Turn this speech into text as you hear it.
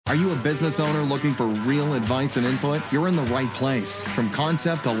Are you a business owner looking for real advice and input? You're in the right place. From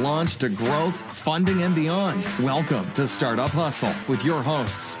concept to launch to growth, funding, and beyond. Welcome to Startup Hustle with your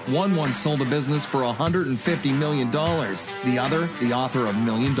hosts. One once sold a business for $150 million. The other, the author of $1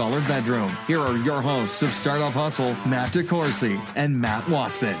 Million Bedroom. Here are your hosts of Startup Hustle, Matt DeCoursey and Matt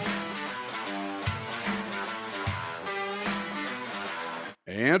Watson.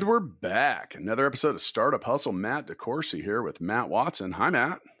 And we're back. Another episode of Startup Hustle. Matt DeCoursey here with Matt Watson. Hi,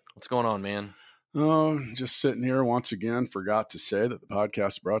 Matt. What's going on, man? Oh, just sitting here once again. Forgot to say that the podcast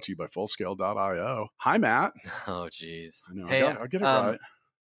is brought to you by Fullscale.io. Hi, Matt. Oh, geez. I know. Hey, I'll get it right.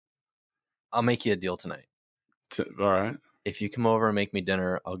 I'll make you a deal tonight. All right. If you come over and make me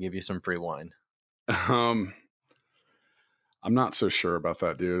dinner, I'll give you some free wine. I'm not so sure about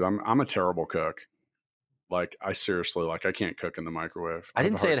that, dude. I'm a terrible cook. Like, I seriously, I can't cook in the microwave. I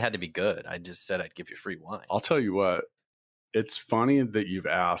didn't say it had to be good. I just said I'd give you free wine. I'll tell you what. It's funny that you've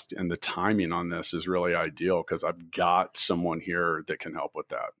asked, and the timing on this is really ideal because I've got someone here that can help with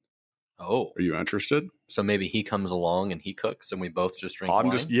that. Oh. Are you interested? So maybe he comes along and he cooks and we both just drink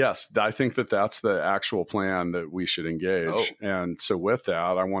wine? Yes, I think that's the actual plan that we should engage. Oh. And so with that,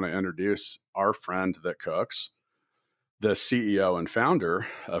 I want to introduce our friend that cooks, the CEO and founder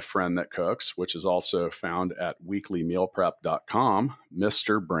of Friend That Cooks, which is also found at weeklymealprep.com,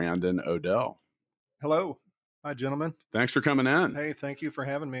 Mr. Brandon Odell. Hello. Hi, gentlemen. Thanks for coming in. Hey, thank you for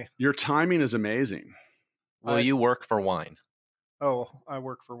having me. Your timing is amazing. Will you work for wine? Oh, I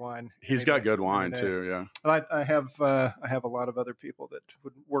work for wine. He's got good wine too, yeah. I have a lot of other people that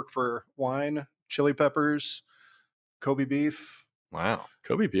would work for wine, chili peppers, Kobe beef. Wow.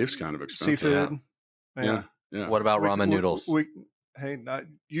 Kobe beef's kind of expensive. Seafood. Yeah. What about ramen noodles?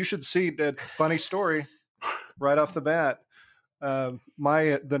 You should see that funny story right off the bat.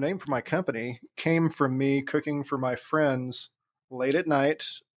 The name for my company came from me cooking for my friends late at night.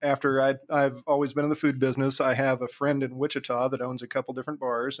 After I've always been in the food business. I have a friend in Wichita that owns a couple different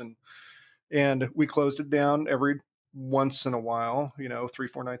bars, and we closed it down every once in a while,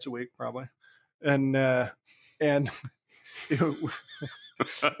 3-4 nights a week probably, and and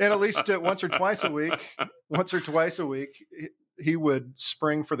at least once or twice a week, he would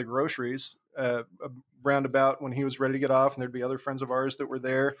spring for the groceries round about when he was ready to get off, and there'd be other friends of ours that were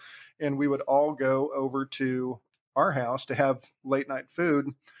there, and we would all go over to our house to have late night food.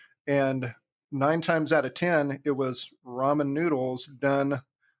 And 9 times out of 10, it was ramen noodles done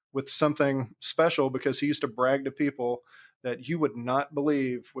with something special, because he used to brag to people that you would not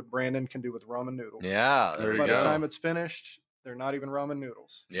believe what Brandon can do with ramen noodles. Yeah. There you By go. the time it's finished, they're not even ramen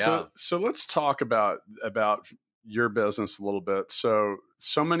noodles. Yeah. So let's talk about your business a little bit. So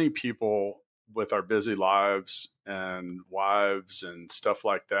many people with our busy lives and wives and stuff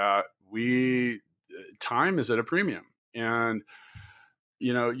like that, time is at a premium. And,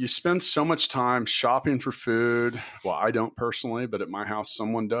 you spend so much time shopping for food. Well, I don't personally, but at my house,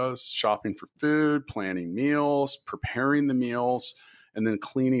 someone does. Shopping for food, planning meals, preparing the meals, and then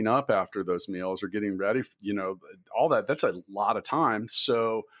cleaning up after those meals or getting ready, all that. That's a lot of time.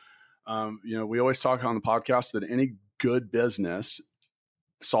 So, we always talk on the podcast that any good business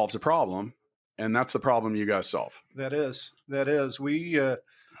solves a problem. And that's the problem you guys solve. That is.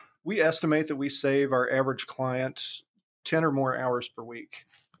 We estimate that we save our average client 10 or more hours per week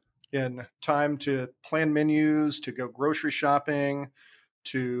in time to plan menus, to go grocery shopping,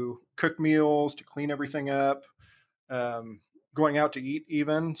 to cook meals, to clean everything up, going out to eat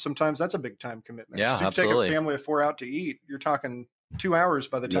even. Sometimes that's a big time commitment. Yeah, so you absolutely. take a family of 4 out to eat, you're talking 2 hours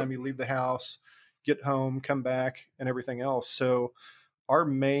by the time you leave the house, get home, come back, and everything else. So our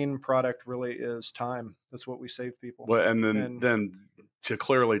main product really is time. That's what we save people. Well, and then to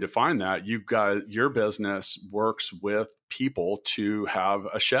clearly define that, your business works with people to have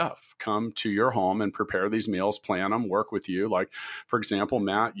a chef come to your home and prepare these meals, plan them, work with you. Like, for example,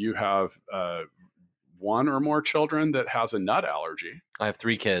 Matt, you have one or more children that has a nut allergy. I have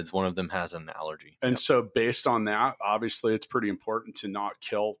 3 kids. One of them has an allergy. And so based on that, obviously it's pretty important to not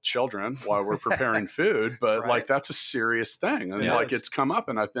kill children while we're preparing food, but Right. that's a serious thing. And it's come up,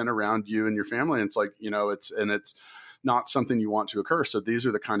 and I've been around you and your family, and it's it's not something you want to occur. So these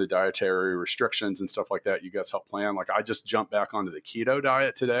are the kind of dietary restrictions and stuff like that you guys help plan. Like, I just jumped back onto the keto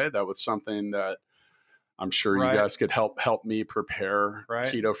diet today. That was something that I'm sure you guys could help me prepare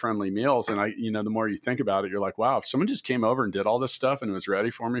keto friendly meals. And the more you think about it, you're like, wow, if someone just came over and did all this stuff and was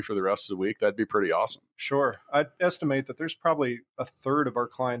ready for me for the rest of the week, that'd be pretty awesome. Sure. I'd estimate that there's probably a third of our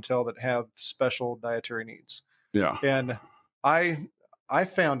clientele that have special dietary needs. Yeah. And I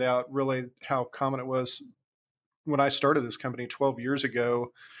found out really how common it was when I started this company 12 years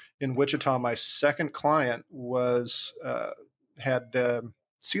ago in Wichita. My second client had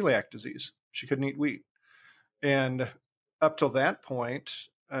celiac disease. She couldn't eat wheat. And up till that point,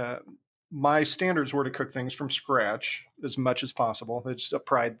 my standards were to cook things from scratch as much as possible. It's a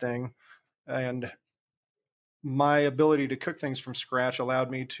pride thing. And my ability to cook things from scratch allowed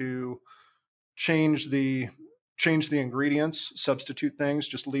me to change the ingredients, substitute things,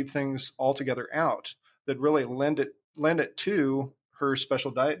 just leave things altogether out that really lend it to her special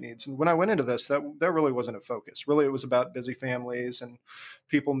diet needs. And when I went into this, that really wasn't a focus. Really, it was about busy families and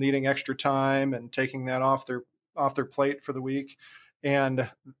people needing extra time and taking that off their plate for the week. And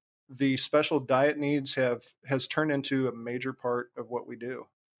the special diet needs has turned into a major part of what we do.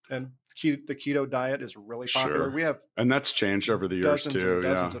 And the keto diet is really popular. Sure. We have, and that's changed over the years too.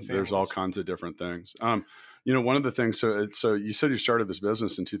 Yeah, there's all kinds of different things. One of the things. So you said you started this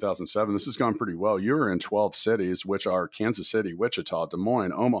business in 2007. This has gone pretty well. You were in 12 cities, which are Kansas City, Wichita, Des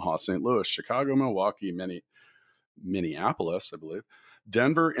Moines, Omaha, St. Louis, Chicago, Milwaukee, Minneapolis, I believe,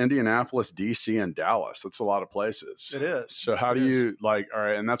 Denver, Indianapolis, DC, and Dallas. That's a lot of places. It is. So how do you all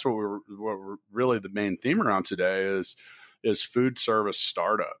right? And that's what we're really the main theme around today is food service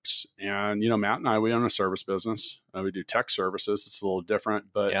startups. And, Matt and I, we own a service business. We do tech services. It's a little different,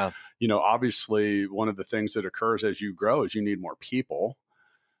 but, obviously one of the things that occurs as you grow is you need more people,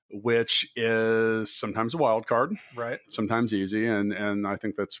 which is sometimes a wild card, right? Sometimes easy. And I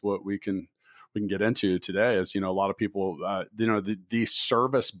think that's what we can get into today is, a lot of people, the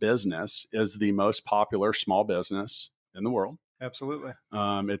service business is the most popular small business in the world. Absolutely.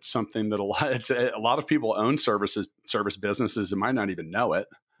 It's something that a lot of people own service businesses and might not even know it.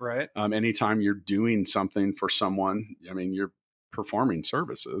 Right. Anytime you're doing something for someone, you're performing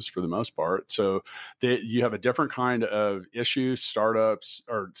services for the most part. So you have a different kind of issues, startup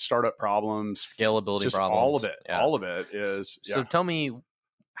problems, scalability just problems. All of it. Yeah. All of it is. So tell me,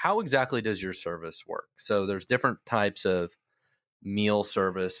 how exactly does your service work? So there's different types of meal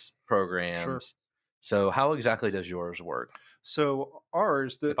service programs. Sure. So how exactly does yours work? So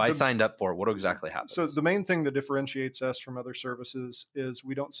ours, if I signed up for it, what exactly happens? So the main thing that differentiates us from other services is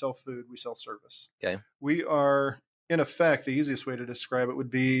we don't sell food, we sell service. Okay. We are, in effect, the easiest way to describe it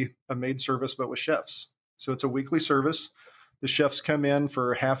would be a maid service, but with chefs. So it's a weekly service. The chefs come in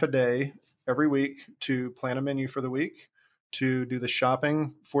for half a day every week to plan a menu for the week, to do the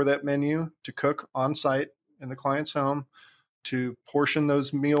shopping for that menu, to cook on site in the client's home, to portion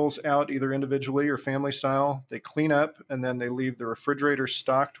those meals out either individually or family style. They clean up and then they leave the refrigerator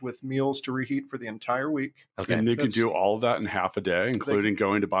stocked with meals to reheat for the entire week. Okay. And they can do all of that in half a day, including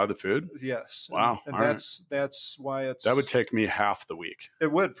going to buy the food? Yes. Wow. And that's why that would take me half the week.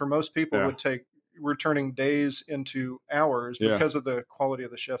 It would. For most people, it would take, we're turning days into hours because of the quality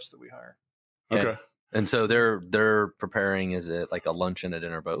of the chefs that we hire. Okay. And so they're preparing, is it like a lunch and a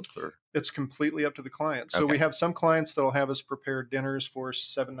dinner both, or? It's completely up to the client. So we have some clients that'll have us prepare dinners for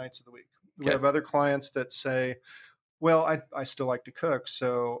 7 nights of the week. We have other clients that say, well, I still like to cook,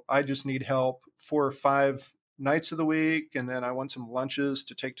 so I just need help 4 or 5 nights of the week, and then I want some lunches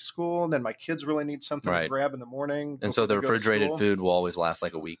to take to school, and then my kids really need something to grab in the morning. And so the refrigerated food will always last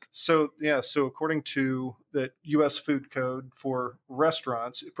like a week. So according to the U.S. food code for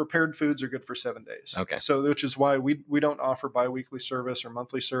restaurants, prepared foods are good for 7 days. Okay. So which is why we don't offer biweekly service or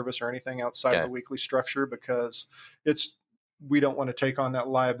monthly service or anything outside of the weekly structure, because we don't want to take on that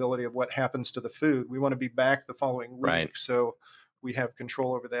liability of what happens to the food. We want to be back the following week. Right. So we have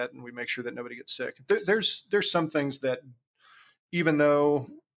control over that, and we make sure that nobody gets sick. There's some things that, even though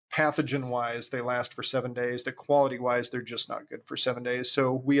pathogen wise they last for 7 days, the quality wise they're just not good for 7 days.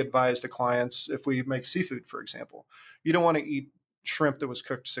 So we advise the clients, if we make seafood, for example, you don't want to eat shrimp that was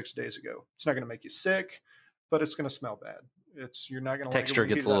cooked 6 days ago. It's not going to make you sick, but it's going to smell bad. You're not going to texture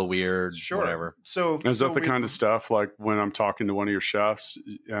gets a little weird. Sure. Whatever. So is that the kind of stuff like when I'm talking to one of your chefs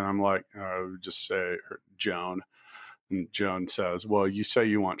and I'm like, I would just say Joan. And Joan says, well, you say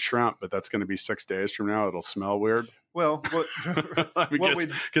you want shrimp, but that's going to be 6 days from now. It'll smell weird. Well,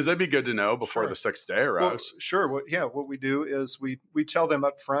 because that'd be good to know before the 6th day arrives. Well, sure. What we do is we tell them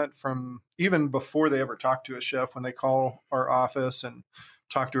up front, from even before they ever talk to a chef, when they call our office and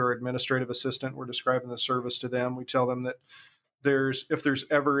talk to our administrative assistant, we're describing the service to them. We tell them that if there's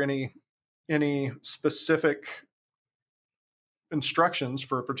ever any specific instructions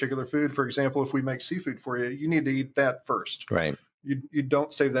for a particular food. For example, if we make seafood for you, you need to eat that first. Right. You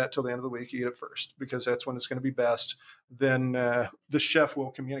don't save that till the end of the week. You eat it first, because that's when it's going to be best. Then the chef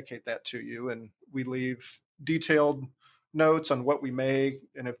will communicate that to you, and we leave detailed notes on what we make,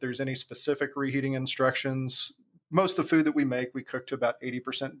 and if there's any specific reheating instructions. Most of the food that we make, we cook to about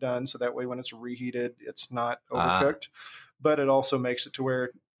 80% done, so that way when it's reheated, it's not overcooked. But it also makes it to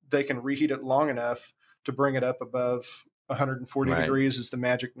where they can reheat it long enough to bring it up above 140 Right. degrees is the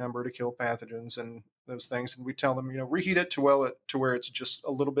magic number to kill pathogens and those things. And we tell them, reheat it to where it's just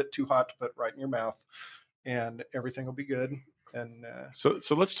a little bit too hot to put right in your mouth, and everything will be good. And so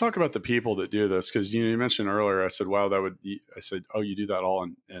let's talk about the people that do this, because you mentioned earlier. I said, "Wow, I said, "Oh, you do that all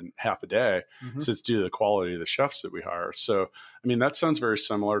in half a day." So it's due to the quality of the chefs that we hire. So, I mean, that sounds very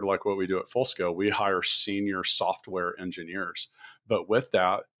similar to like what we do at Full Scale. We hire senior software engineers, but with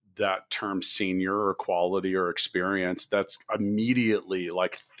that term senior or quality or experience, that's immediately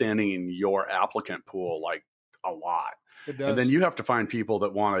like thinning your applicant pool like a lot. it does. And then you have to find people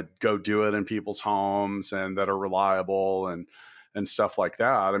that want to go do it in people's homes and that are reliable and stuff like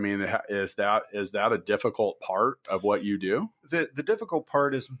that. I mean, is that a difficult part of what you do? The difficult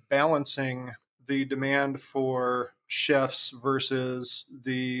part is balancing the demand for chefs versus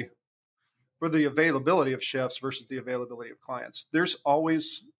the availability of chefs versus the availability of clients. There's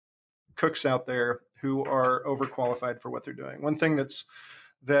always cooks out there who are overqualified for what they're doing. One thing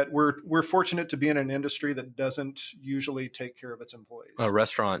that we're fortunate to be in an industry that doesn't usually take care of its employees.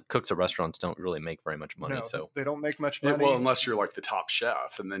 Cooks at restaurants don't really make very much money, No, so they don't make much money. Well, unless you're like the top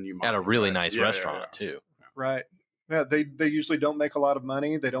chef, and then you might at a really right? nice restaurant too. Right. Yeah, they usually don't make a lot of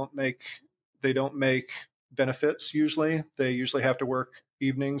money. They don't make benefits usually. They usually have to work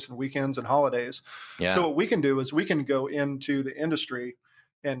evenings and weekends and holidays. Yeah. So what we can do is we can go into the industry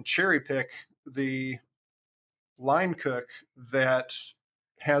and cherry pick the line cook that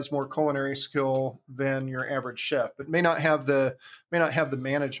has more culinary skill than your average chef, but may not have the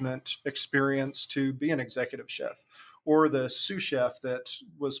management experience to be an executive chef, or the sous chef that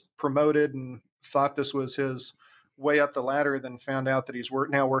was promoted and thought this was his way up the ladder, then found out that he's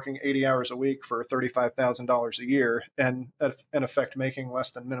now working 80 hours a week for $35,000 a year and in effect making less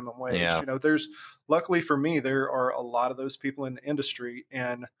than minimum wage. Yeah. Luckily for me, there are a lot of those people in the industry,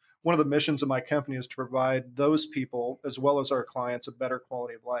 and one of the missions of my company is to provide those people, as well as our clients, a better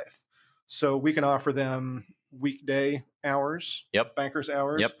quality of life. So we can offer them weekday hours, banker's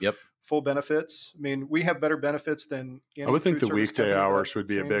hours, full benefits. I mean, we have better benefits than any I would think food the service weekday company hours that would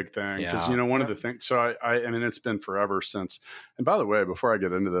be a can. big thing, because Yeah. one of the things. So I mean, it's been forever since. And by the way, before I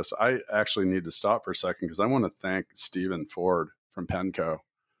get into this, I actually need to stop for a second because I want to thank Stephen Ford from Penco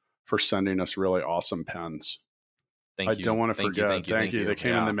for sending us really awesome pens. Thank you. I don't want to forget. Thank you. They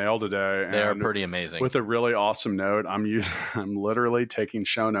came in the mail today. They are pretty amazing. With a really awesome note. I'm literally taking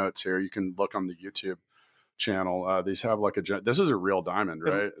show notes here. You can look on the YouTube channel. These have like this is a real diamond,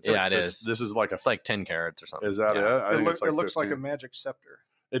 right? It is. This is like it's like 10 carats or something. Is that it? I think it's like it looks 15. like a magic scepter.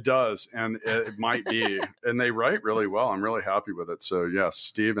 It does, and it might be. And they write really well. I'm really happy with it. So yes,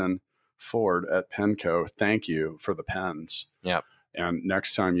 Stephen Ford at Penco, thank you for the pens. Yep. And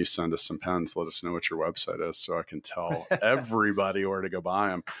next time you send us some pens, let us know what your website is so I can tell everybody where to go buy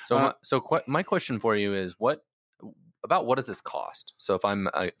them. So, my question for you is what does this cost? So if I'm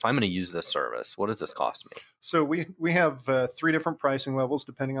going to use this service, what does this cost me? So we have 3 different pricing levels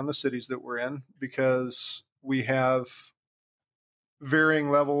depending on the cities that we're in, because we have varying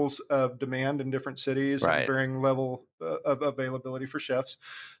levels of demand in different cities, Right. and varying level of availability for chefs.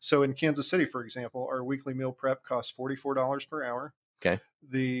 So in Kansas City, for example, our weekly meal prep costs $44 per hour. Okay.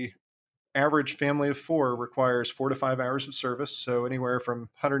 The average family of 4 requires 4 to 5 hours of service, so anywhere from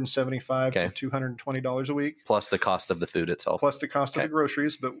 $175 to $220 a week. Plus the cost of the food itself. Plus the cost of the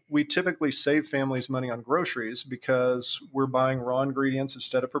groceries. But we typically save families money on groceries because we're buying raw ingredients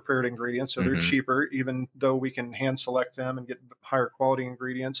instead of prepared ingredients. So they're cheaper, even though we can hand select them and get higher quality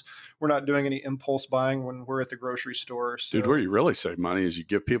ingredients. We're not doing any impulse buying when we're at the grocery store. So, Dude, where you really save money is you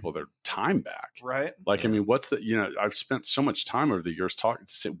give people their time back. Right. Like, I mean, what's the, I've spent so much time over the years talking,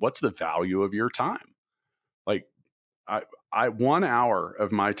 what's the value of your time? Like, I 1 hour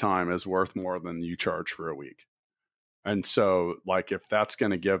of my time is worth more than you charge for a week. And so, like, if that's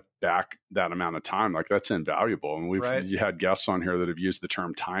going to give back that amount of time, like, that's invaluable. And you had guests on here that have used the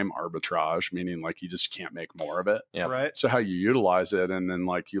term time arbitrage, meaning like you just can't make more of it. Yeah. Right. So how you utilize it, and then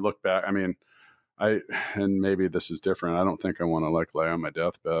like you look back. I mean, and maybe this is different. I don't think I want to like lay on my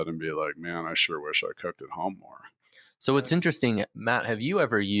deathbed and be like, man, I sure wish I cooked at home more. So it's interesting, Matt, have you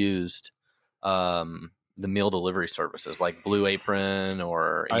ever used the meal delivery services like Blue Apron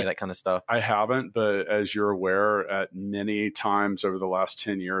or any of that kind of stuff? I haven't, but as you're aware, at many times over the last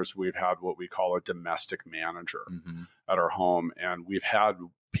 10 years, we've had what we call a domestic manager at our home. And we've had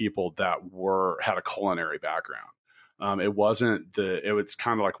people that had a culinary background. It was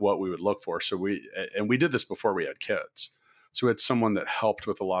kind of like what we would look for. So we did this before we had kids. So we had someone that helped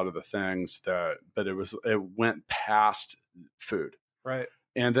with a lot of the things but it went past food. Right.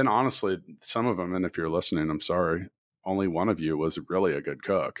 And then honestly, some of them, and if you're listening, I'm sorry, only one of you was really a good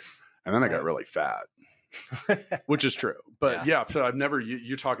cook. And then I got really fat. which is true. But so I've never,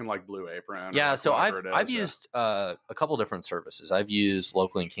 you're talking like Blue Apron. Yeah. Like So I've is, used a couple different services. I've used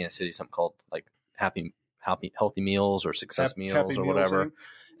locally in Kansas City something called like Healthy Meals or Success Meals or whatever. Inc.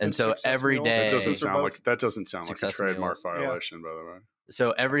 And so every day, that doesn't sound like a trademark violation, by the way.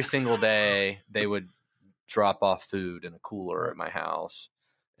 So every single day they would drop off food in a cooler at my house.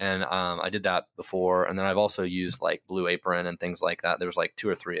 And I did that before. And then I've also used like Blue Apron and things like that. There was like 2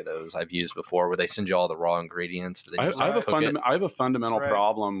 or 3 of those I've used before where they send you all the raw ingredients. I have a fundamental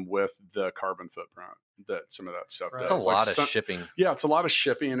problem with the carbon footprint that some of that stuff does. It's a lot of shipping. Yeah, it's a lot of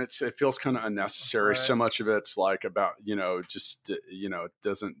shipping, and it feels kind of unnecessary. So much of it's like about, it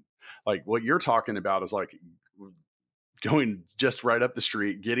doesn't, like what you're talking about is like going just right up the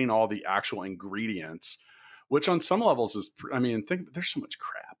street, getting all the actual ingredients, which on some levels is, there's so much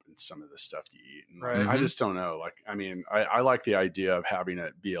crap in some of the stuff you eat. And I just don't know. Like, I like the idea of having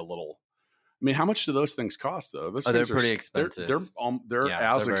it be a little, how much do those things cost though? Those things they're pretty expensive. They're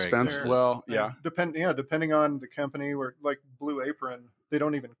as expensive. Well, depending on the company, or like Blue Apron, they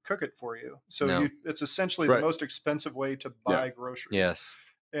don't even cook it for you. So it's essentially the most expensive way to buy groceries. Yes.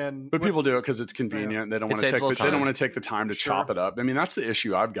 But people do it because it's convenient. They don't want to take the time to chop it up. That's the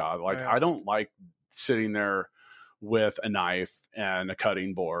issue I've got. Like, I don't like sitting there with a knife and a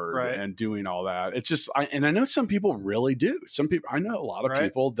cutting board and doing all that. It's just, I know some people really do. I know a lot of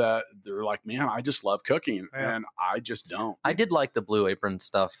people that they're like, man, I just love cooking, and I just don't. I did like the Blue Apron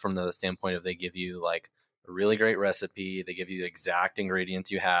stuff from the standpoint of they give you like a really great recipe. They give you the exact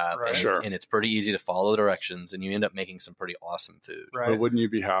ingredients you have, and it's pretty easy to follow directions, and you end up making some pretty awesome food. Right. But wouldn't you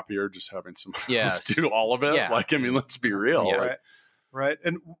be happier just having somebody else do all of it? Yeah. Like, let's be real. Yeah. Right.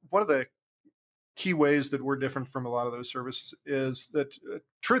 And one of the key ways that we're different from a lot of those services is that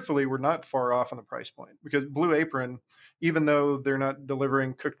truthfully, we're not far off on the price point, because Blue Apron, even though they're not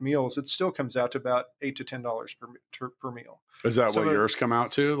delivering cooked meals, it still comes out to about $8 to $10 per meal. Is that what yours come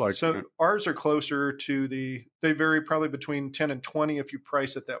out to? Like, so ours are closer to they vary probably between 10 and 20 if you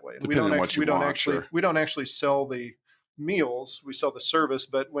price it that way. We don't actually sell the meals, we sell the service.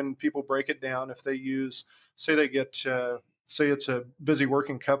 But when people break it down, if they use, say it's a busy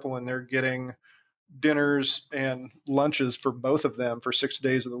working couple and they're getting dinners and lunches for both of them for 6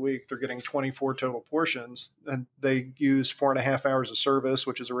 days of the week, they're getting 24 total portions, and they use 4.5 hours of service,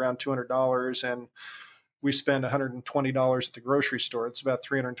 which is around $200. And we spend $120 at the grocery store. It's about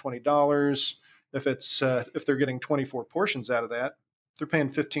 $320. If they're getting 24 portions out of that, they're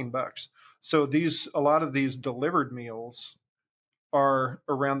paying $15. So a lot of these delivered meals are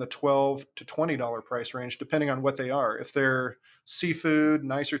around the $12 to $20 price range, depending on what they are. If they're seafood,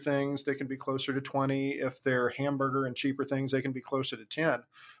 nicer things, they can be closer to $20. If they're hamburger and cheaper things, they can be closer to $10.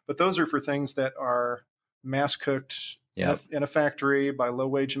 But those are for things that are mass cooked in a factory by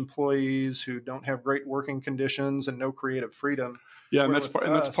low-wage employees who don't have great working conditions and no creative freedom. Yeah, and that's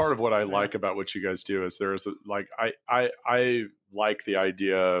part of what I like about what you guys do is there's I like the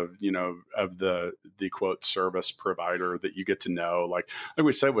idea of, of the quote service provider that you get to know, like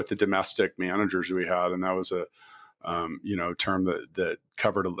we said with the domestic managers we had, and that was a term that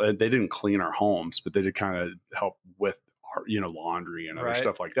covered. They didn't clean our homes, but they did kind of help with our, laundry and other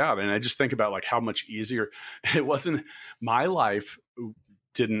stuff like that. And I just think about like how much easier it wasn't. My life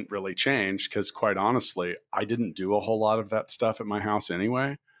didn't really change because, quite honestly, I didn't do a whole lot of that stuff at my house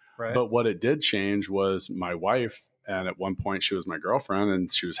anyway. Right. But what it did change was my wife. And at one point she was my girlfriend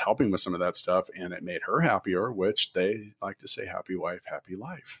and she was helping with some of that stuff, and it made her happier, which they like to say, happy wife, happy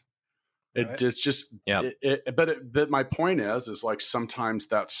life. But my point is like, sometimes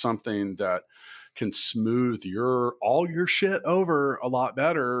that's something that can smooth all your shit over a lot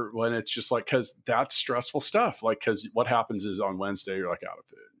better when it's just like, cause that's stressful stuff. Like, cause what happens is on Wednesday, you're like out of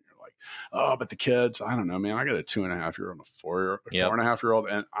food. Oh, but the kids, I don't know, man. I got a 2.5-year-old and a 4.5-year-old,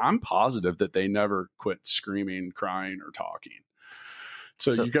 and I'm positive that they never quit screaming, crying, or talking.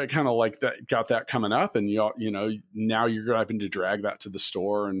 So you got kind of like that, got that coming up, and now you're having to drag that to the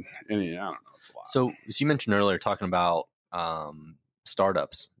store, and I don't know, it's a lot. So as you mentioned earlier, talking about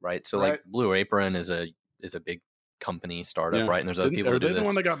startups, right? So like Blue Apron is a big company startup, right? And there's other people. Are they the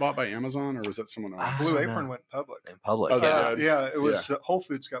one that got bought by Amazon, or was that someone else? Blue Apron went public. It was Whole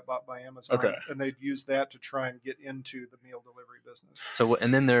Foods got bought by Amazon, and they'd use that to try and get into the meal delivery business. So,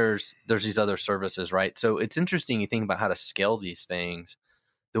 and then there's these other services, right? So it's interesting. You think about how to scale these things.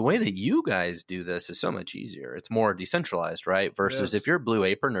 The way that you guys do this is so much easier. It's more decentralized, right? Versus if you're Blue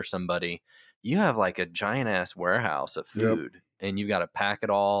Apron or somebody, you have like a giant ass warehouse of food. And you got to pack it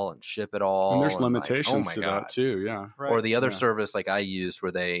all and ship it all. And there's limitations to that too. Yeah. Right. Or the other service like I used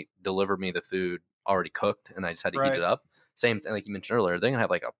where they deliver me the food already cooked and I just had to heat it up. same thing, like you mentioned earlier, they're gonna have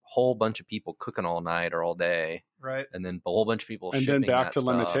like a whole bunch of people cooking all night or all day, right? and then a whole bunch of people and shipping then back that to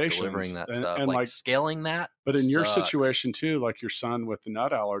stuff, limitations, delivering that stuff, and like scaling that. But in your sucks. situation too, like your son with the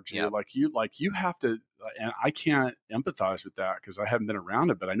nut allergy, Yeah. like you have to, and I can't empathize with that because I haven't been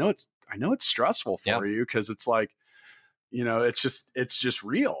around it, but I know it's stressful for you because it's like, you know, it's just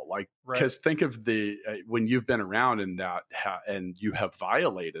real. Like, because think of the when you've been around in that and you have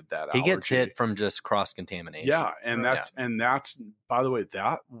violated that allergy. He gets hit from just cross contamination. Yeah, and that's by the way,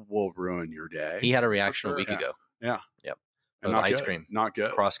 that will ruin your day. He had a reaction a week ago. Yeah. Yep. And ice cream. Not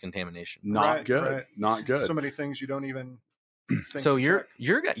good. Cross contamination. Not good. Not good. So many things you don't even think so to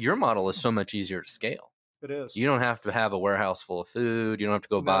your model is so much easier to scale. It is. You don't have to have a warehouse full of food. You don't have to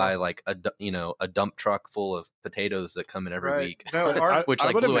go buy like a dump truck full of potatoes that come in every week. No, which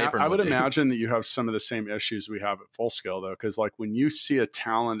like Blue Apron. I would imagine that you have some of the same issues we have at Full Scale though, because like when you see a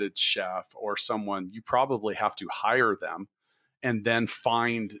talented chef or someone, you probably have to hire them and then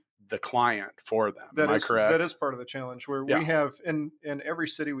find the client for them. Am I correct? That is part of the challenge where we have in every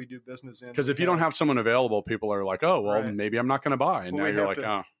city we do business in. Because if you don't have someone available, people are like, oh, well, maybe I'm not going to buy. And now you're like,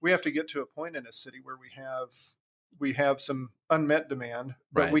 oh. We have to get to a point in a city where we have some unmet demand,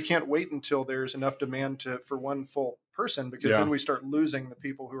 but we can't wait until there's enough demand for one full person, because then we start losing the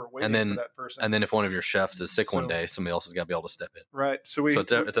people who are waiting for that person. And then if one of your chefs is sick one day, somebody else has got to be able to step in. Right. So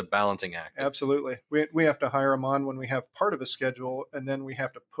it's a balancing act. Absolutely. We have to hire them on when we have part of a schedule, and then we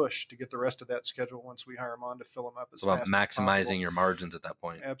have to push to get the rest of that schedule once we hire them on to fill them up as fast as possible. It's about maximizing your margins at that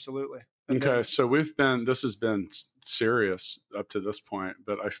point. Absolutely. Okay. So this has been serious up to this point,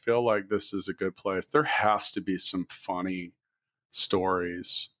 but I feel like this is a good place. There has to be some funny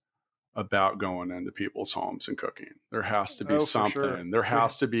stories about going into people's homes and cooking. There has to be something. Sure. There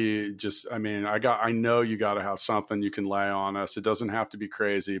has to be I know you got to have something you can lay on us. It doesn't have to be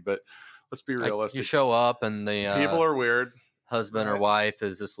crazy, but let's be realistic. You show up and the people are weird. Husband or wife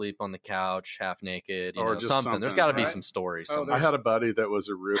is asleep on the couch, half naked, or just something. There's got to be some stories. I had a buddy that was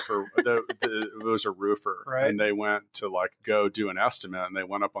a roofer. was a roofer, and they went to like go do an estimate, and they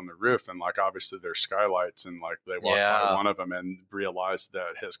went up on the roof, and like obviously there's skylights, and like they walked by one of them and realized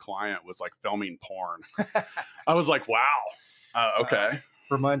that his client was like filming porn. I was like, wow, okay.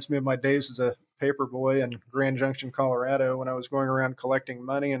 Reminds me of my days as a paper boy in Grand Junction, Colorado, when I was going around collecting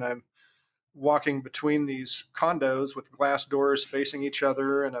money, and I'm walking between these condos with glass doors facing each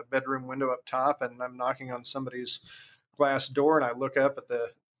other and a bedroom window up top, and I'm knocking on somebody's glass door, and I look up at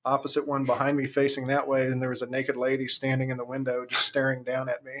the opposite one behind me facing that way, and there was a naked lady standing in the window just staring down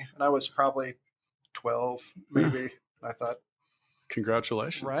at me, and I was probably 12 maybe. I thought,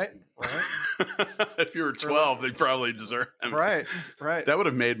 congratulations. Right. If you were 12, they probably deserve it. Right. That would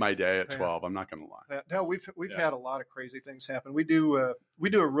have made my day at 12. I'm not going to lie. No, we've had a lot of crazy things happen. We do a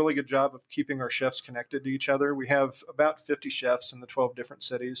really good job of keeping our chefs connected to each other. We have about 50 chefs in the 12 different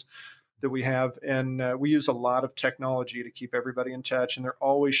cities that we have, and we use a lot of technology to keep everybody in touch, and they're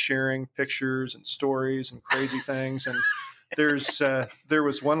always sharing pictures and stories and crazy things. And there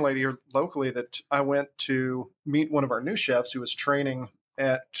was one lady here locally that I went to meet one of our new chefs who was training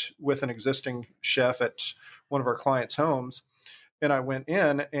with an existing chef at one of our clients' homes. And I went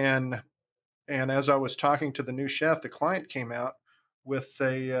in, and as I was talking to the new chef, the client came out with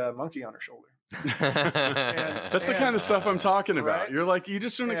a monkey on her shoulder. That's the kind of stuff I'm talking about. Right? You're like, you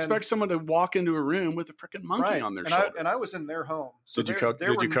just don't expect someone to walk into a room with a freaking monkey on their shoulder. And I was in their home. So did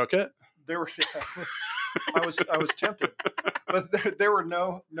you cook it? There were. I was tempted, but there were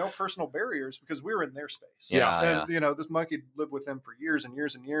no personal barriers because we were in their space. Yeah. And this monkey lived with them for years and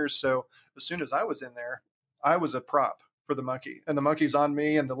years and years. So as soon as I was in there, I was a prop for the monkey, and the monkey's on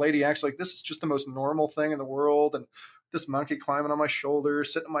me. And the lady acts like this is just the most normal thing in the world. And this monkey climbing on my shoulder,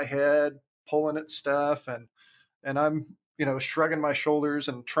 sitting on my head, pulling at stuff, and I'm shrugging my shoulders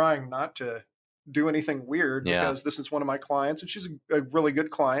and trying not to do anything weird because this is one of my clients, and she's a really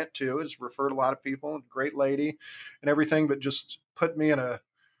good client too. Has referred a lot of people, and great lady and everything, but just put me in a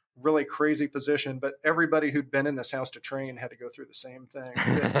really crazy position. But everybody who'd been in this house to train had to go through the same thing.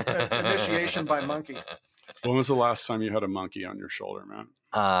 Initiation by monkey. When was the last time you had a monkey on your shoulder, man?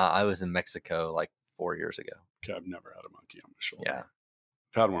 I was in Mexico like 4 years ago. Okay, I've never had a monkey on my shoulder. Yeah.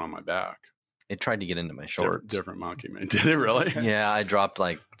 I've had one on my back. It tried to get into my shorts. Different monkey, man. Did it really? Yeah, I dropped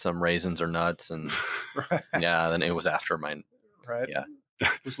like some raisins or nuts, and then it was after mine. Right. Yeah.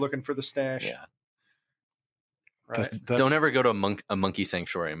 Was looking for the stash. Yeah. Right. Don't ever go to a monkey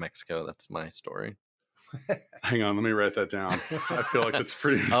sanctuary in Mexico. That's my story. Hang on, let me write that down. I feel like it's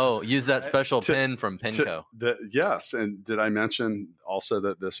pretty. Oh, use that special pin from Pinco. Yes, and did I mention also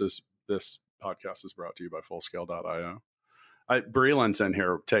that this podcast is brought to you by Fullscale.io? Breland's in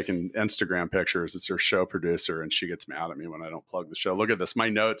here taking Instagram pictures. It's her show producer, and she gets mad at me when I don't plug the show. Look at this. My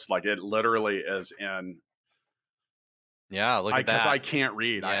notes, like it literally is in. Yeah, look at that. Because I can't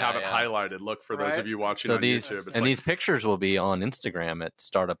read. I have it highlighted. Look for those of you watching on YouTube. And these pictures will be on Instagram at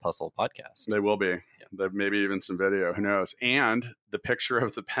Startup Hustle Podcast. They will be. Yeah. Maybe even some video. Who knows? And the picture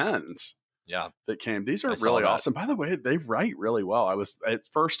of the pens. Yeah, that came. These are really awesome. By the way, they write really well. At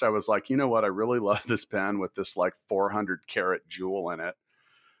first I was like, you know what? I really love this pen with this like 400 karat jewel in it,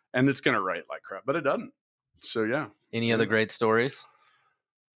 and it's going to write like crap, but it doesn't. So yeah. Any other great stories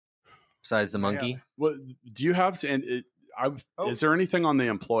besides the monkey? What do you have? Is there anything on the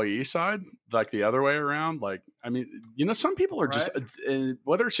employee side, like the other way around? Like, I mean, you know, some people are just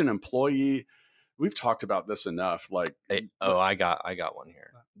whether it's an employee. We've talked about this enough. Like, I got one here.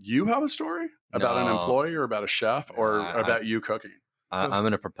 You have a story about an employee or about a chef or about you cooking? I'm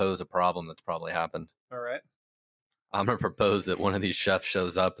going to propose a problem that's probably happened. All right. I'm going to propose that one of these chefs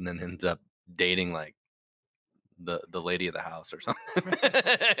shows up and then ends up dating like the lady of the house or something.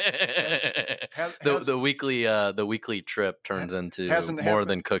 The weekly trip turns into more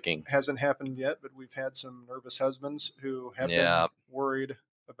than cooking. Hasn't happened yet, but we've had some nervous husbands who have been worried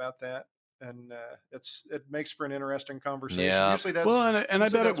about that. And it makes for an interesting conversation. Yeah. Usually that's, and I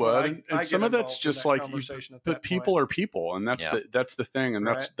bet it would. And some of that's just like, but people are people, and that's the thing, and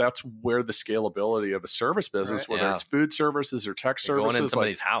that's where the scalability of a service business, whether it's food services or tech services, going in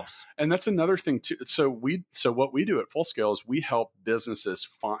somebody's house, and that's another thing too. So what we do at Full Scale is we help businesses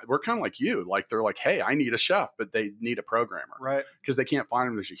find. We're kind of like you, like they're like, hey, I need a chef, but they need a programmer, right? Because they can't find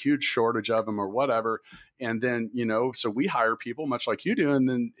them. There's a huge shortage of them or whatever. And then, so we hire people much like you do. And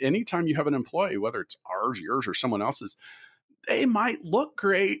then anytime you have an employee, whether it's ours, yours, or someone else's, they might look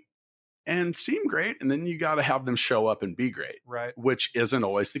great and seem great. And then you got to have them show up and be great, right? Which isn't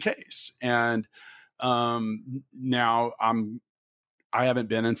always the case. And now I haven't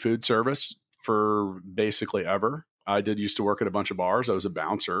been in food service for basically ever. I did used to work at a bunch of bars. I was a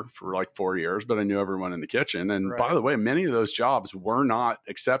bouncer for like 4 years, but I knew everyone in the kitchen. And by the way, many of those jobs were not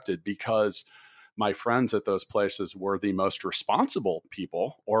accepted because my friends at those places were the most responsible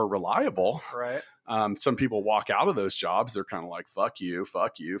people or reliable. Right. Some people walk out of those jobs. They're kind of like, fuck you,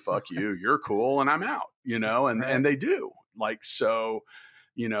 fuck you, fuck you. You're cool. And I'm out, and they do like, so,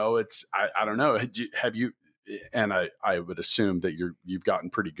 it's, I don't know. Have you, and I would assume that you've gotten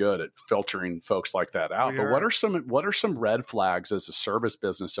pretty good at filtering folks like that out, but what are some red flags as a service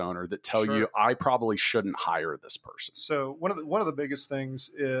business owner that tell you I probably shouldn't hire this person? So one of the biggest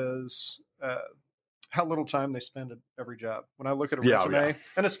things is, how little time they spend at every job. When I look at a resume,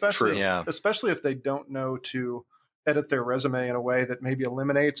 and especially if they don't know to edit their resume in a way that maybe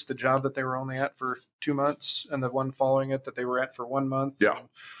eliminates the job that they were only at for 2 months and the one following it that they were at for 1 month. Yeah.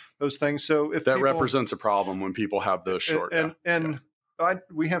 Those things. So if that represents a problem when people have those short.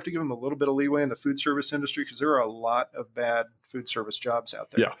 We have to give them a little bit of leeway in the food service industry because there are a lot of bad food service jobs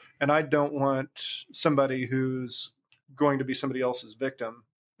out there. Yeah. And I don't want somebody who's going to be somebody else's victim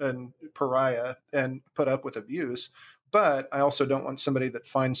and pariah and put up with abuse. But I also don't want somebody that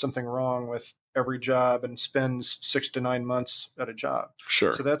finds something wrong with every job and spends 6 to 9 months at a job.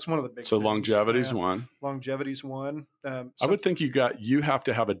 Sure. So that's one of the big So things. Longevity's one. Longevity's one. I would think you have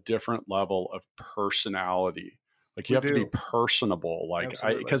to have a different level of personality. Like you have to be personable. Like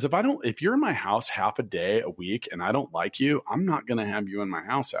because if you're in my house half a day a week and I don't like you, I'm not going to have you in my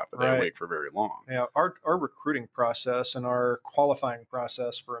house half a day a week for very long. Yeah. Our recruiting process and our qualifying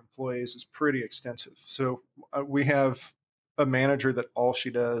process for employees is pretty extensive. So we have a manager that all she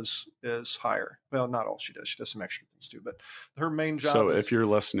does is hire. Well, not all she does. She does some extra things too, but her main job. So if you're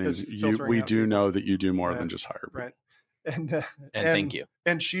listening, we do know that you do more than just hire people. Right. And thank you.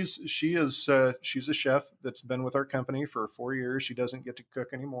 And she's a chef that's been with our company for 4 years. She doesn't get to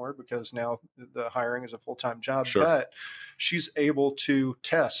cook anymore because now the hiring is a full-time job. Sure. But she's able to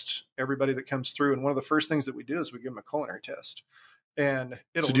test everybody that comes through. And one of the first things that we do is we give them a culinary test. And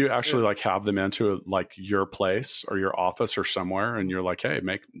so do you actually like have them into like your place or your office or somewhere, and you're like, hey,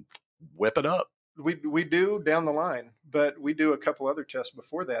 whip it up? We do down the line, but we do a couple other tests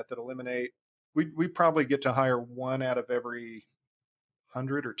before that eliminate. We probably get to hire 1 out of every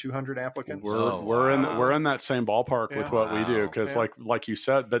 100 or 200 applicants. We're in that same ballpark with what we do because like you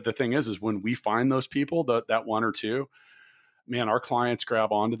said. But the thing is when we find those people, that 1 or 2, man, our clients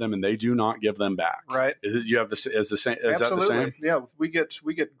grab onto them and they do not give them back. Right? You have this is the same. Is Absolutely. that the same? Yeah, we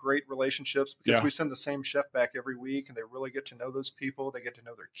get great relationships because we send the same chef back every week, and they really get to know those people. They get to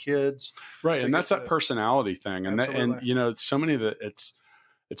know their kids. Right, and that's that personality thing, and so many of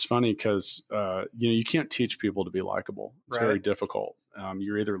it's funny because you can't teach people to be likable. It's very difficult.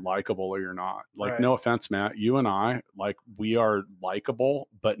 You're either likable or you're not. Like, no offense, Matt, you and I, like, we are likable,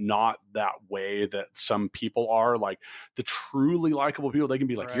 but not that way that some people are. Like, the truly likable people, they can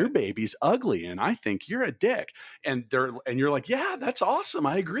be like, your baby's ugly and I think you're a dick, and you're like, yeah, that's awesome,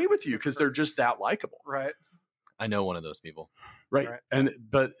 I agree with you, because they're just that likable. Right. I know one of those people. Right.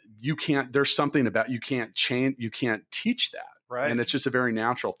 But you can't, there's something about, you can't change, you can't teach that. Right. And it's just a very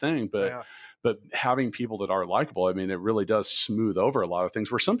natural thing. But having people that are likable, I mean, it really does smooth over a lot of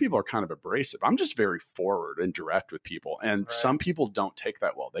things, where some people are kind of abrasive. I'm just very forward and direct with people. And some people don't take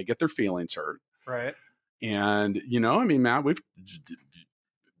that well. They get their feelings hurt. Right. And, I mean, Matt,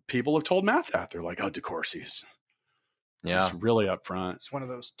 people have told Matt that. They're like, oh, DeCourcy's just really upfront. It's one of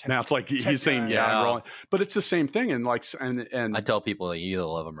those. Matt's like, he's saying, I'm rolling. But it's the same thing. And like, and I tell people that you either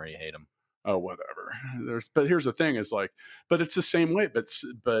love them or you hate them. Oh, whatever. But here's the thing is like, but it's the same way, but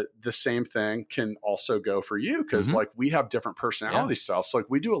the same thing can also go for you. Cause like, we have different personality styles. So like,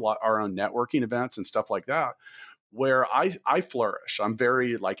 we do a lot, our own networking events and stuff like that, where I flourish. I'm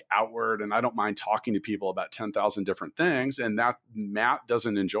very like outward, and I don't mind talking to people about 10,000 different things. And that Matt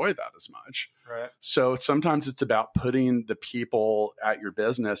doesn't enjoy that as much. Right. So sometimes it's about putting the people at your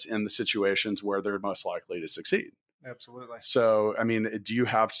business in the situations where they're most likely to succeed. Absolutely. So, I mean, do you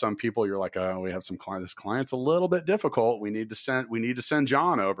have some people you're like, oh, we have some client, this client's a little bit difficult. We need to send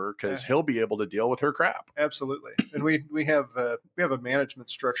John over because he'll be able to deal with her crap. Absolutely. And we have a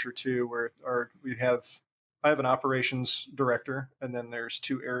management structure too, where I have an operations director, and then there's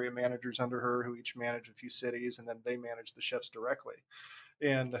 2 area managers under her who each manage a few cities, and then they manage the chefs directly.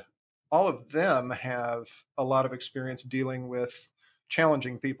 And all of them have a lot of experience dealing with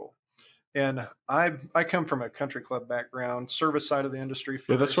challenging people. And I come from a country club background, service side of the industry.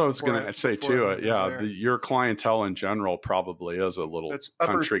 Yeah, that's what I was going to say too. Your clientele in general probably is a little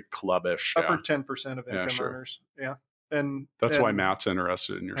country clubbish. Upper 10% of income earners. Yeah. And that's why Matt's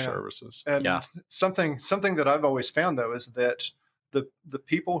interested in your services. And something that I've always found though is that the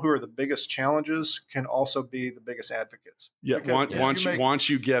people who are the biggest challenges can also be the biggest advocates. Yeah. Once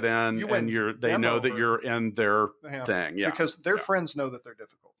you get in and they know that you're in their thing. Yeah. Because their friends know that they're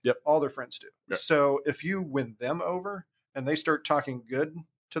difficult. Yep. All their friends do. Yep. So if you win them over and they start talking good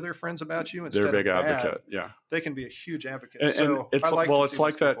to their friends about you, instead they're a big of bad, advocate. Yeah. They can be a huge advocate. And it's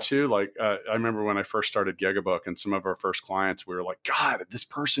like that too. Like I remember when I first started Gigabook, and some of our first clients, we were like, God, this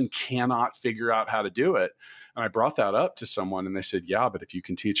person cannot figure out how to do it. And I brought that up to someone, and they said, yeah, but if you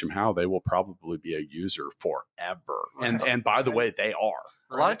can teach them how, they will probably be a user forever. Right. And by the way, they are.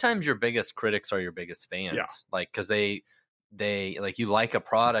 A lot of times your biggest critics are your biggest fans. Yeah. Like, because they like, you like a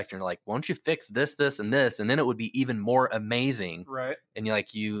product and you're like, why don't you fix this, this, and this? And then it would be even more amazing. Right. And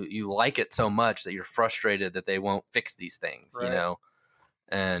you like it so much that you're frustrated that they won't fix these things,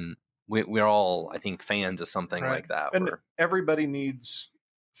 and we're all, I think, fans of something like that. And everybody needs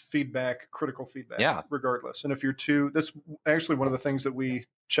feedback, critical feedback, regardless. And if that's actually one of the things that we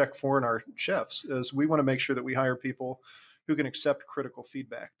check for in our chefs is we want to make sure that we hire people who can accept critical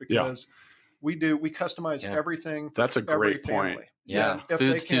feedback, because we customize everything. That's a great point. Yeah. If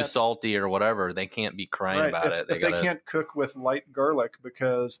food's too salty or whatever, they can't be crying about it. If they can't cook with light garlic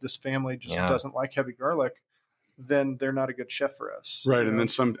because this family just doesn't like heavy garlic, then they're not a good chef for us. Right. And then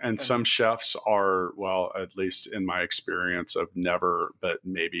some chefs are, well, at least in my experience of never, but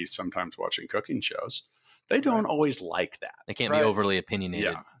maybe sometimes watching cooking shows, they don't always like that. They can't be overly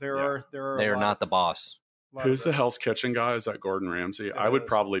opinionated. Yeah. They're not the boss. Who's the Hell's Kitchen guy? Is that Gordon Ramsay? I would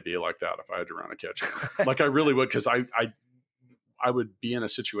probably be like that if I had to run a kitchen. Like, I really would, because I would be in a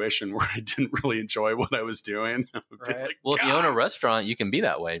situation where I didn't really enjoy what I was doing. Right. Like, well, if you own a restaurant, you can be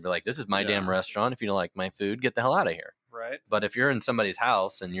that way. Be like, this is my damn restaurant. If you don't like my food, get the hell out of here. Right. But if you're in somebody's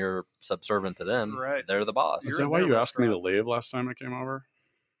house and you're subservient to them, they're the boss. Is that why you asked me to leave last time I came over?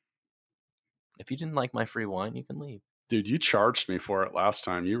 If you didn't like my free wine, you can leave. Dude, you charged me for it last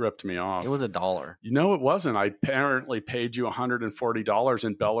time. You ripped me off. It was $1. You know, it wasn't. I apparently paid you $140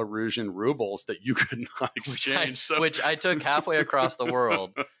 in Belarusian rubles that you could not exchange. Which I took halfway across the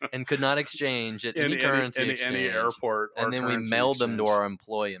world and could not exchange at any currency exchange. Any airport. And then we mailed them to our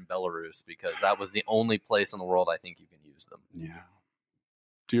employee in Belarus, because that was the only place in the world I think you can use them. Yeah.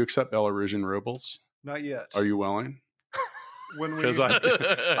 Do you accept Belarusian rubles? Not yet. Are you willing? Because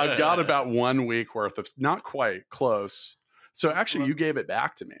I've got about 1 week worth of, not quite, close. So actually, you gave it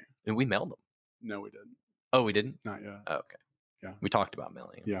back to me. And we mailed them. No, we didn't. Oh, we didn't? Not yet. Oh, okay. Yeah. We talked about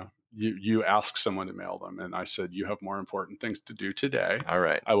mailing them. Yeah. You asked someone to mail them, and I said, you have more important things to do today. All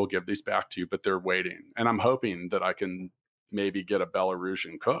right. I will give these back to you, but they're waiting. And I'm hoping that I can maybe get a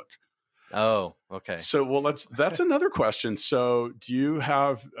Belarusian cook Oh, okay. So, well, that's another question. So, do you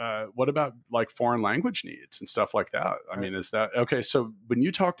have what about like foreign language needs and stuff like that? I mean, is that okay? So, when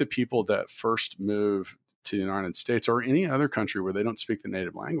you talk to people that first move to the United States or any other country where they don't speak the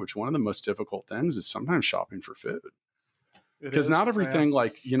native language, one of the most difficult things is sometimes shopping for food. Because not everything,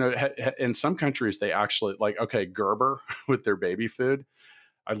 like, you know, in some countries they actually like, okay, Gerber with their baby food.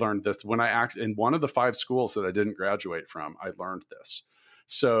 I learned this when I in one of the 5 schools that I didn't graduate from. I learned this.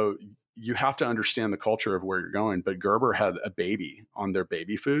 So you have to understand the culture of where you're going. But Gerber had a baby on their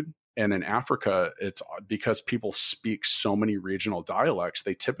baby food. And in Africa, it's because people speak so many regional dialects,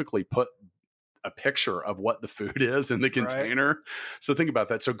 they typically put a picture of what the food is in the container. Right. So think about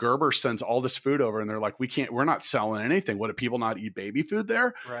that. So Gerber sends all this food over and they're like, we're not selling anything. What, do people not eat baby food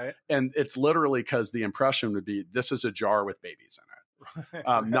there? Right. And it's literally because the impression would be, this is a jar with babies in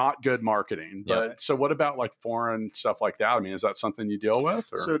it. Not good marketing. But so what about like foreign stuff like that? I mean, is that something you deal with?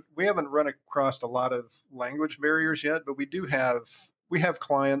 Or? So we haven't run across a lot of language barriers yet, but we have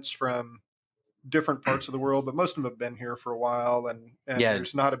clients from different parts of the world, but most of them have been here for a while, and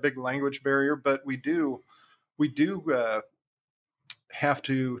there's not a big language barrier, but we do have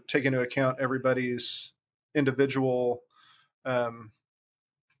to take into account everybody's individual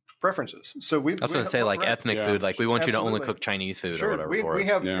preferences. So I was going to say, like, ethnic food, like we want you to only cook Chinese food or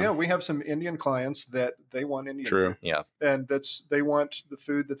whatever. We have some Indian clients that they want Indian food. Yeah. And they want the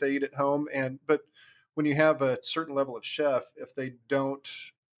food that they eat at home. But when you have a certain level of chef, if they don't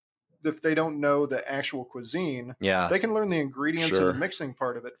know the actual cuisine, they can learn the ingredients and the mixing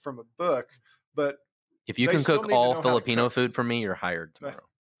part of it from a book. But if you can cook all Filipino food for me, you're hired tomorrow.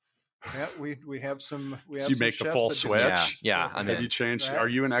 Yeah, we have some. You make the full switch. Yeah. I mean, have you changed? Right. Are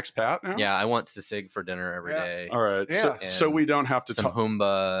you an expat now? Yeah, I want sisig for dinner every day. All right, so we don't have to talk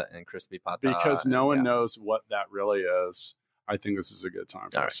humba and crispy pata because no one knows what that really is. I think this is a good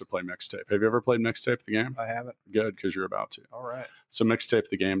time for us to play Mixtape. Have you ever played Mixtape the game? I haven't. Good, because you're about to. All right. So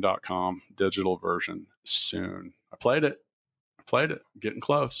mixtapethegame.com, digital version soon. I played it. Getting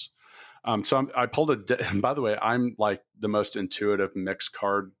close. So I pulled by the way, I'm like the most intuitive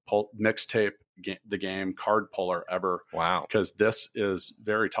mixtape the game card puller ever. Wow. Because this is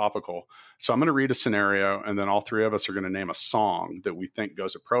very topical. So I'm going to read a scenario, and then all 3 of us are going to name a song that we think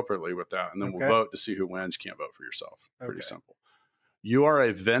goes appropriately with that. And then we'll vote to see who wins. You can't vote for yourself. Pretty simple. You are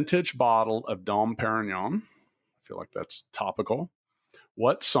a vintage bottle of Dom Perignon. I feel like that's topical.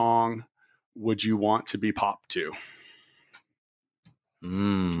 What song would you want to be popped to?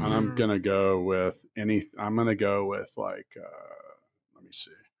 And I'm going to go with let me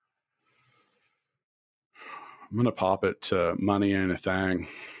see. I'm going to pop it to Money Ain't a Thing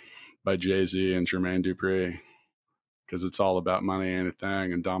by Jay-Z and Jermaine Dupri, because it's all about money ain't a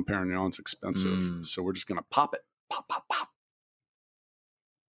thing, and Dom Perignon's expensive. So we're just going to pop it. Pop, pop, pop.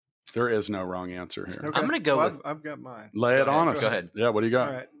 There is no wrong answer here. Okay. I'm going to go with... I've got mine. Lay it on us. Go ahead. Yeah, what do you got?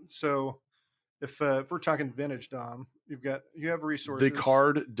 All right. So if we're talking vintage, Dom, you have resources. The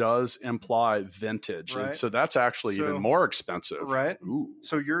card does imply vintage, right? And so that's actually even more expensive, right? Ooh.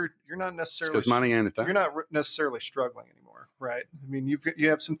 So you're not necessarily because money ain't a thing. You're not necessarily struggling anymore, right? I mean, you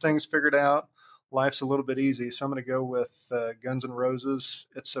have some things figured out. Life's a little bit easy, so I'm going to go with Guns N' Roses.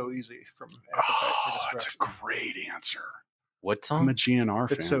 It's So Easy from Appetite for Destruction. That's a great answer. What song? I'm a GNR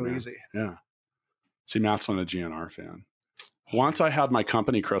fan. It's So Easy. Yeah. See, Matt's not a GNR fan. Once I had my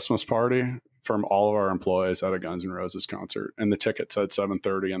company Christmas party from all of our employees at a Guns N' Roses concert, and the ticket said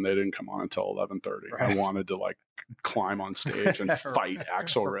 7:30, and they didn't come on until 11:30. Right. I wanted to like climb on stage and fight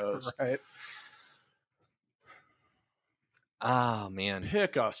Axl Rose. Right. Oh man,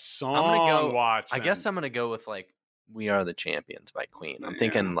 pick a song. I'm gonna go. Watson. I guess I'm gonna go with like "We Are the Champions" by Queen. I'm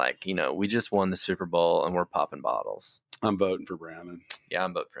thinking like we just won the Super Bowl and we're popping bottles. I'm voting for Brandon. Yeah,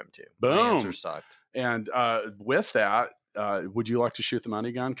 I'm voting for him too. Boom. My answer sucked. And with that, would you like to shoot the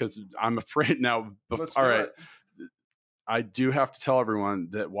money gun? Because I'm afraid now. All right. I do have to tell everyone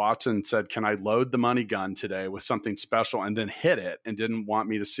that Watson said, "Can I load the money gun today with something special?" and then hit it and didn't want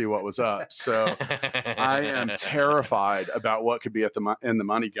me to see what was up. So I am terrified about what could be in the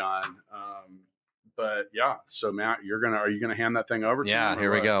money gun. But yeah, so Matt, are you gonna hand that thing over to me? Yeah,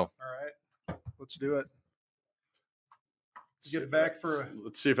 here we go. All right, let's do it. Get back for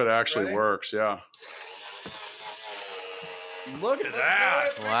let's see if it actually works. Yeah. Look at that.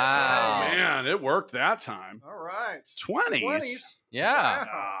 Wow. Oh, man, it worked that time. All right. 20s. Yeah.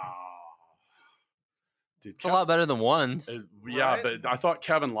 Oh. Dude, it's a lot better than ones. Yeah, right? But I thought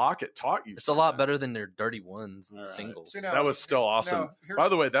Kevin Lockett taught you. It's a lot better than their dirty ones singles. So that was still awesome. By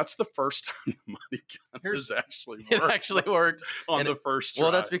the way, that's the first time the money gun has actually worked. It actually worked on the first try.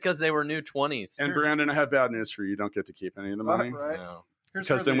 Well, that's because they were new 20s. And Brandon, I have bad news for you. You don't get to keep any of the money. Right. No.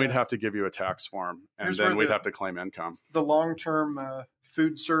 because then we'd have to give you a tax form, and then we'd have to claim income. The long-term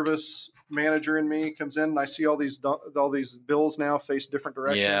food service manager in me comes in, and I see all these bills now face different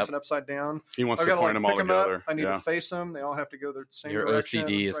directions and upside down. He wants to point them all together. I need to face them. They all have to go the same Your direction.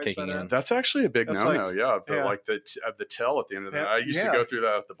 OCD is kicking in. That's actually a big no-no. Like the till at the end of the day. I used to go through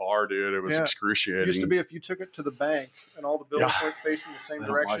that at the bar, dude. It was excruciating. It used to be if you took it to the bank and all the bills weren't facing the same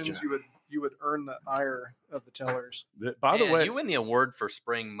directions, you would earn the ire of the tellers. By the way, you win the award for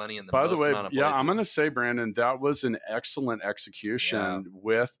spraying money in the by most the way, amount of places. I'm going to say, Brandon, that was an excellent execution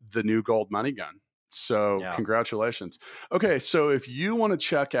with the new gold money gun. So congratulations. Okay, so if you want to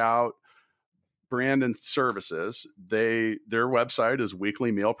check out Brandon's services, their website is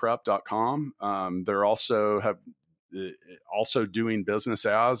weeklymealprep.com. They're also doing business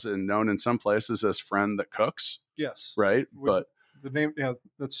as and known in some places as Friend That Cooks. Yes. Right. But the name,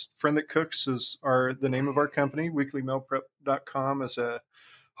 that's Friend That Cooks is the name of our company. Weeklymealprep.com is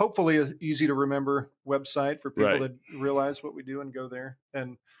hopefully an easy to remember website for people to realize what we do and go there.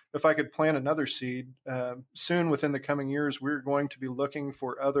 And if I could plant another seed, soon within the coming years, we're going to be looking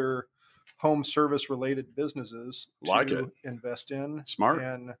for other home service related businesses to invest in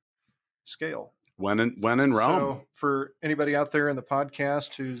and scale. When in Rome. So for anybody out there in the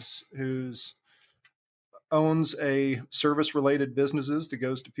podcast who's owns a service related businesses that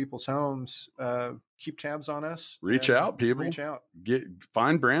goes to people's homes, keep tabs on us. Reach out, people. Reach out.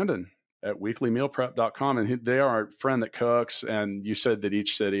 Find Brandon at weeklymealprep.com, and they are a Friend That Cooks. And you said that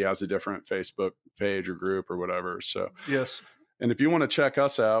each city has a different Facebook page or group or whatever. So yes. And if you want to check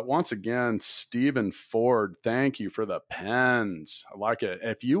us out, once again, Stephen Ford, thank you for the pens. I like it.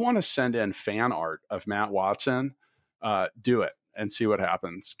 If you want to send in fan art of Matt Watson, do it and see what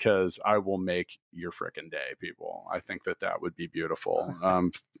happens, because I will make your frickin' day, people. I think that would be beautiful.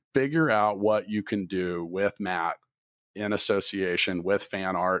 Figure out what you can do with Matt in association with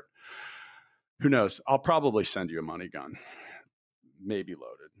fan art. Who knows? I'll probably send you a money gun. Maybe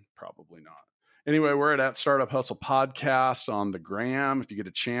loaded. Probably not. Anyway, we're at Startup Hustle Podcast on the gram. If you get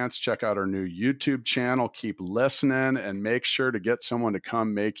a chance, check out our new YouTube channel. Keep listening and make sure to get someone to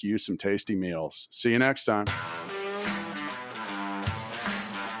come make you some tasty meals. See you next time.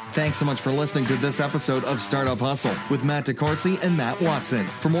 Thanks so much for listening to this episode of Startup Hustle with Matt DeCoursey and Matt Watson.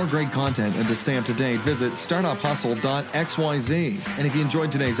 For more great content and to stay up to date, visit startuphustle.xyz. And if you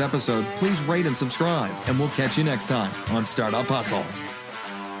enjoyed today's episode, please rate and subscribe, and we'll catch you next time on Startup Hustle.